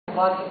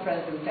Lots of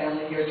friends and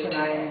family here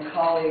tonight and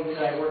colleagues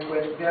that I work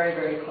with very,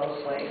 very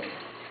closely.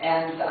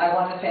 And I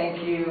want to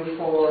thank you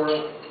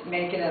for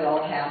making it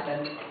all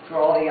happen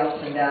through all the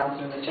ups and downs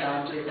and the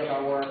challenges of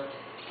our work.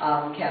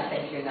 Can't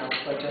thank you enough,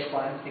 so I just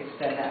want to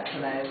extend that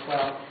tonight as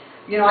well.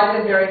 You know, I've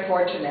been very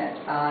fortunate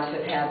to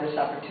have had this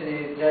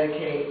opportunity to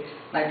dedicate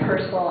my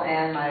personal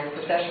and my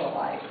professional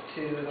life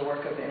to the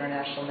work of the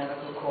International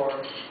Medical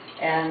Corps.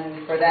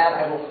 And for that,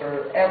 I will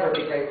forever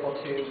be grateful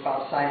to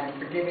Bob Simon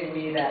for giving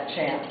me that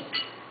chance.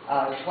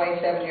 A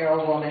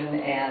 27-year-old woman,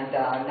 and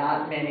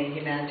not many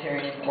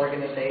humanitarian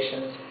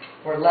organizations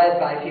were led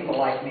by people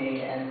like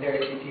me, and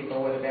very few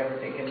people would have ever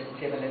been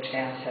given a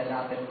chance had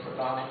not been for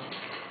Bob.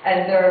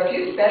 And there are a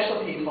few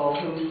special people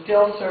who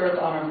still serve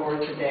on our board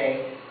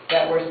today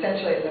that were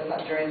essentially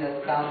during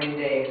the founding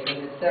days,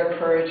 and it's their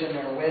courage and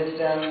their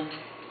wisdom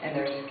and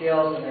their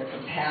skills and their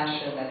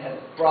compassion that have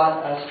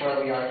brought us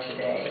where we are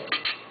today.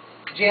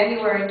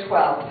 January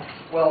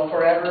 12th will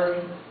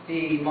forever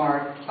be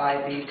marked by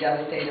the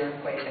devastating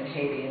earthquake in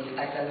Haiti. In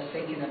fact, I was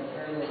thinking of it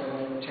earlier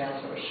when the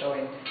chancellor was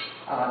showing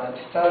the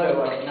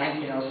photo of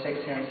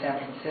 1906 here in San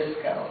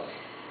Francisco.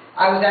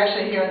 I was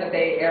actually here in the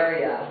Bay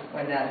Area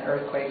when that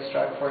earthquake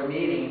struck for a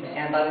meeting,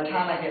 and by the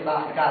time I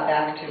got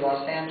back to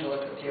Los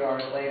Angeles a few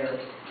hours later,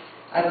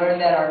 I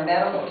learned that our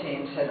medical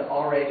teams had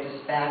already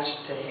dispatched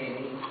to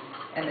Haiti,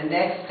 and the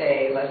next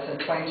day, less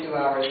than 22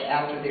 hours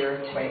after the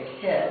earthquake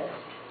hit,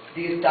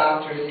 these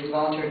doctors, these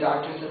volunteer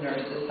doctors and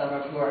nurses, some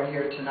of who are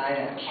here tonight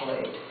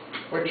actually,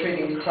 were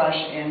treating crush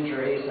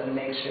injuries in a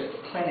makeshift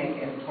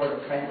clinic in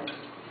Port-au-Prince.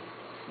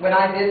 When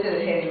I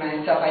visited Haiti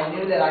myself, I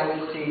knew that I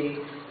would see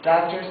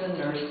doctors and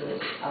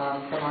nurses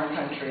from our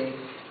country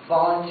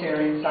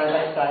volunteering side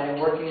by side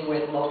and working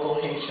with local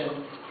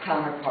Haitian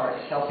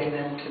counterparts, helping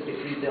them to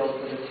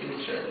rebuild for the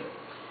future.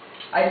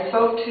 I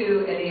spoke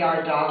to an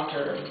ER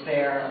doctor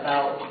there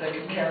about the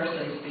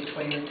comparisons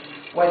between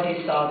what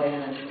he saw then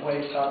and what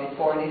he saw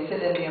before, and he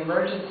said in the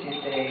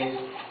emergency days,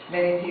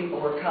 many people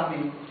were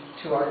coming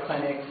to our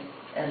clinics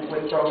and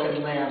with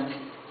broken limbs,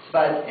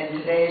 but in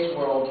today's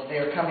world, they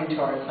are coming to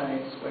our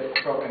clinics with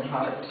broken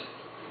hearts.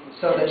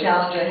 So the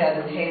challenge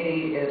ahead in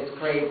Haiti is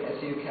great,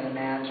 as you can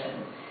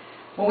imagine.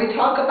 When we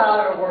talk about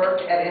our work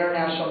at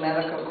International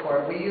Medical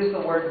Corps, we use the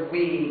word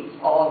 "we"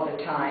 all of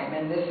the time,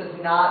 and this is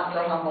not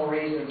for humble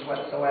reasons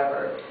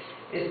whatsoever.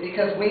 It's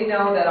because we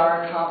know that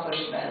our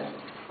accomplishments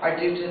are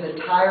due to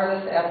the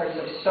tireless efforts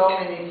of so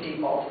many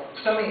people,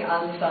 so many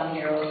unsung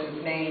heroes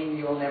whose name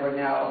you will never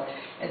know.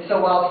 And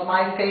so while it's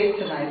my face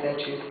tonight that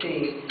you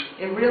see,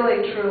 it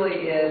really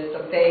truly is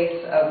the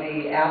face of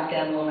the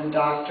Afghan woman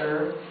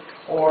doctor,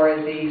 or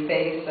the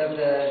face of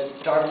the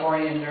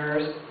Darfurian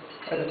nurse,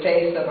 or the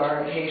face of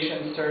our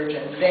Haitian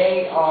surgeon.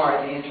 They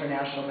are the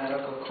International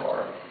Medical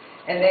Corps.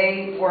 And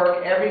they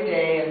work every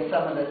day in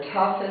some of the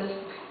toughest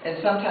and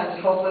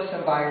sometimes hopeless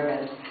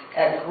environments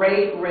at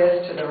great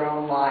risk to their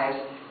own lives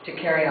to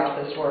carry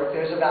out this work.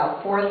 There's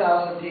about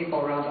 4,000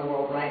 people around the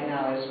world right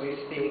now as we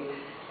speak,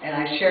 and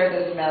I share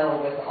this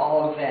medal with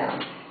all of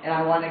them. And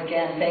I want to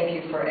again thank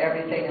you for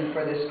everything and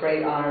for this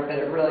great honor, but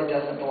it really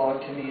doesn't belong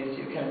to me, as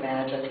you can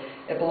imagine.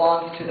 It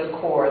belongs to the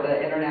Corps,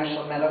 the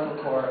International Medical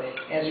Corps,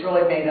 and it's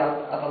really made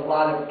up of a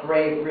lot of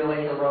great,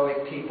 really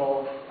heroic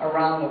people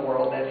around the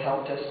world that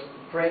helped us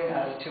bring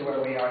us to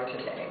where we are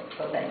today.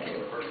 So thank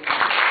you.